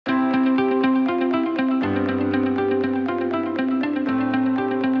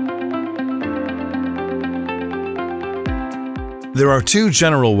There are two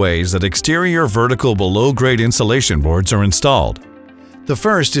general ways that exterior vertical below-grade insulation boards are installed. The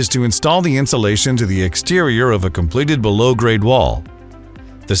first is to install the insulation to the exterior of a completed below-grade wall.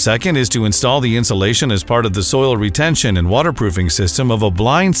 The second is to install the insulation as part of the soil retention and waterproofing system of a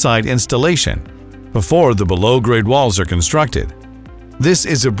blindside installation before the below-grade walls are constructed. This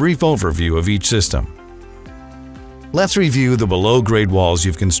is a brief overview of each system. Let's review the below-grade walls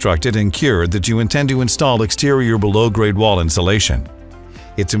you've constructed and cured that you intend to install exterior below-grade wall insulation.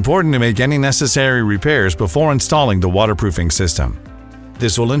 It's important to make any necessary repairs before installing the waterproofing system.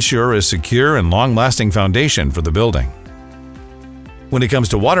 This will ensure a secure and long-lasting foundation for the building. When it comes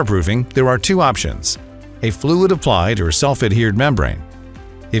to waterproofing, there are two options: a fluid-applied or self-adhered membrane.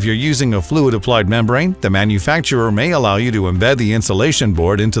 If you're using a fluid-applied membrane, the manufacturer may allow you to embed the insulation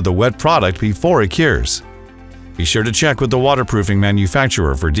board into the wet product before it cures. Be sure to check with the waterproofing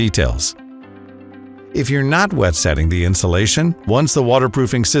manufacturer for details. If you're not wet setting the insulation, once the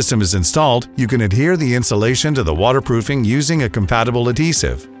waterproofing system is installed, you can adhere the insulation to the waterproofing using a compatible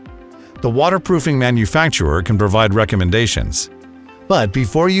adhesive. The waterproofing manufacturer can provide recommendations. But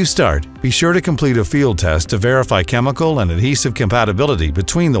before you start, be sure to complete a field test to verify chemical and adhesive compatibility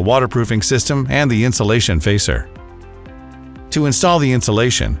between the waterproofing system and the insulation facer. To install the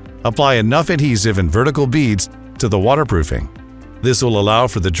insulation, apply enough adhesive and vertical beads to the waterproofing. This will allow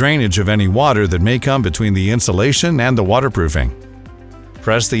for the drainage of any water that may come between the insulation and the waterproofing.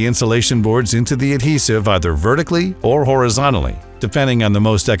 Press the insulation boards into the adhesive either vertically or horizontally, depending on the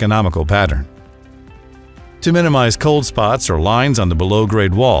most economical pattern. To minimize cold spots or lines on the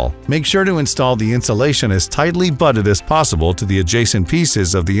below-grade wall, make sure to install the insulation as tightly butted as possible to the adjacent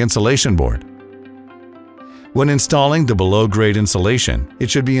pieces of the insulation board. When installing the below-grade insulation,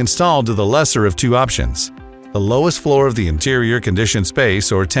 it should be installed to the lesser of two options: the lowest floor of the interior conditioned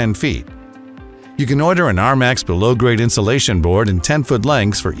space, or 10 feet. You can order an Rmax Below Grade Insulation board in 10-foot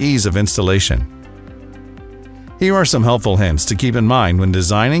lengths for ease of installation. Here are some helpful hints to keep in mind when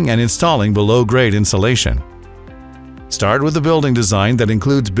designing and installing below-grade insulation. Start with a building design that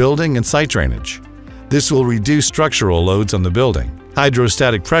includes building and site drainage. This will reduce structural loads on the building,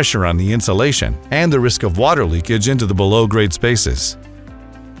 hydrostatic pressure on the insulation, and the risk of water leakage into the below-grade spaces.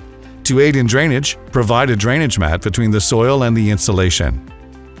 To aid in drainage, provide a drainage mat between the soil and the insulation.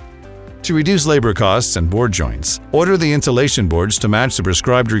 To reduce labor costs and board joints, order the insulation boards to match the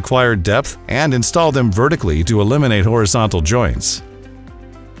prescribed required depth and install them vertically to eliminate horizontal joints.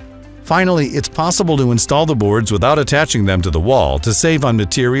 Finally, it's possible to install the boards without attaching them to the wall to save on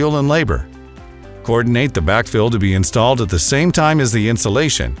material and labor. Coordinate the backfill to be installed at the same time as the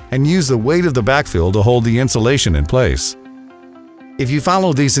insulation and use the weight of the backfill to hold the insulation in place. If you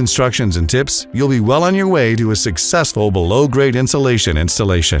follow these instructions and tips, you'll be well on your way to a successful below-grade insulation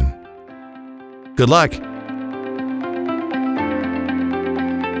installation. Good luck!